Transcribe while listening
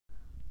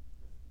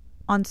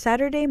On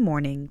Saturday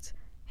mornings,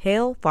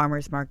 Haile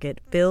Farmers Market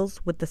fills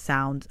with the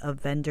sounds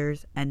of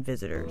vendors and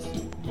visitors.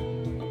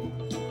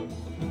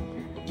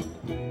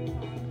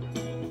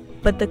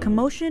 But the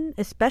commotion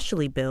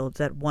especially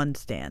builds at one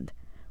stand,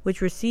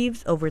 which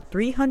receives over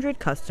 300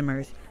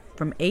 customers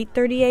from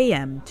 8:30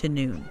 a.m. to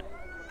noon.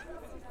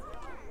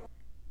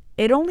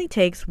 It only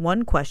takes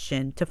one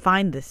question to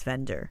find this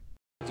vendor.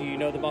 Do you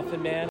know the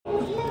Muffin Man?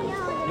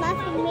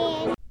 Muffin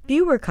Man.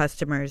 Fewer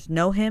customers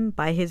know him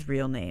by his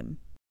real name.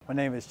 My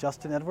name is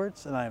Justin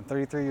Edwards, and I am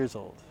 33 years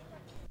old.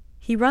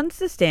 He runs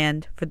the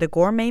stand for the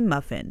Gourmet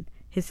Muffin,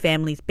 his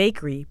family's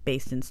bakery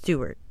based in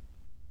Stewart.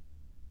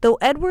 Though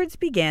Edwards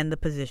began the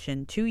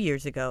position 2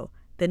 years ago,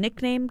 the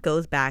nickname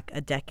goes back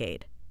a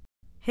decade.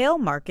 Haile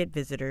Market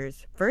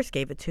visitors first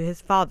gave it to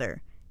his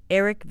father,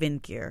 Eric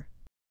Vinkier.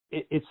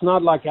 It's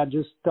not like I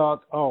just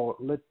thought, oh,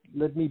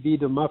 let me be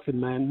the Muffin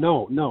Man.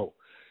 No.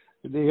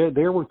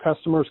 There were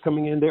customers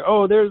coming in there.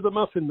 Oh, there's the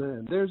Muffin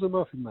Man. There's the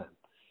Muffin Man.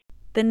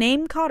 The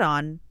name caught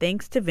on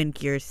thanks to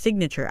Vinkier's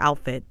signature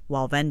outfit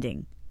while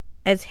vending.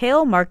 As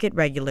Haile Market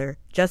regular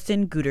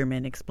Justin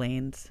Guterman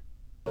explains.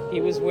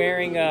 He was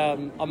wearing a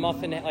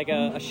muffin, like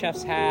a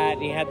chef's hat,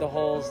 and he had the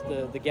holes,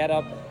 the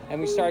getup, and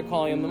we started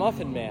calling him the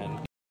Muffin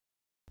Man.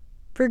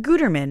 For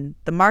Guterman,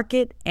 the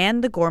market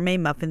and the gourmet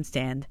muffin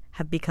stand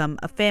have become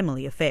a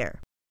family affair.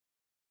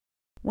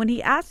 When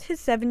he asked his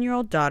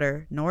 7-year-old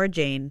daughter, Nora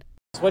Jane,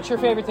 What's your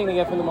favorite thing to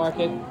get from the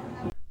market?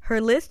 Her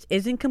list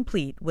isn't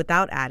complete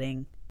without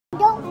adding,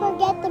 Don't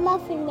forget the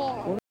Muffin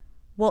Man.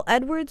 While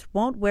Edwards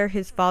won't wear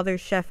his father's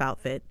chef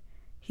outfit,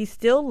 he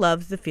still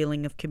loves the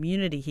feeling of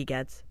community he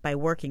gets by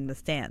working the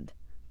stand.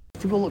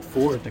 People look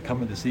forward to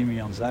coming to see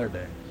me on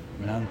Saturday.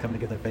 I'm coming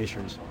to get their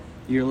facials.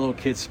 You hear little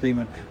kids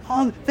screaming,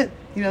 oh,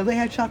 they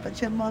have chocolate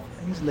chip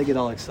muffins, and they get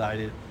all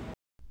excited.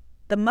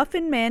 The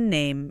Muffin Man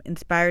name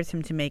inspires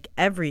him to make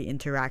every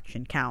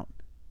interaction count.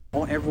 I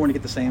want everyone to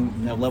get the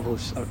same level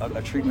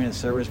of treatment and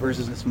service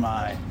versus it's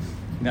my,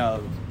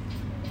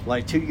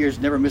 2 years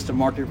never missed a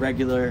market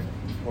regular,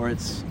 or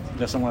it's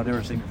someone I've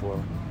never seen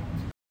before.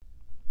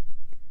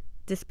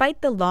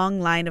 Despite the long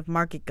line of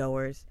market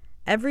goers,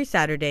 every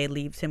Saturday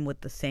leaves him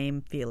with the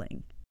same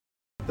feeling.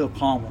 I feel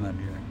calm when I'm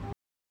here.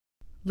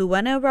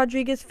 Luena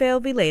Rodriguez-Feo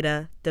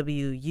Vileda,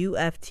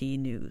 WUFT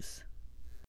News.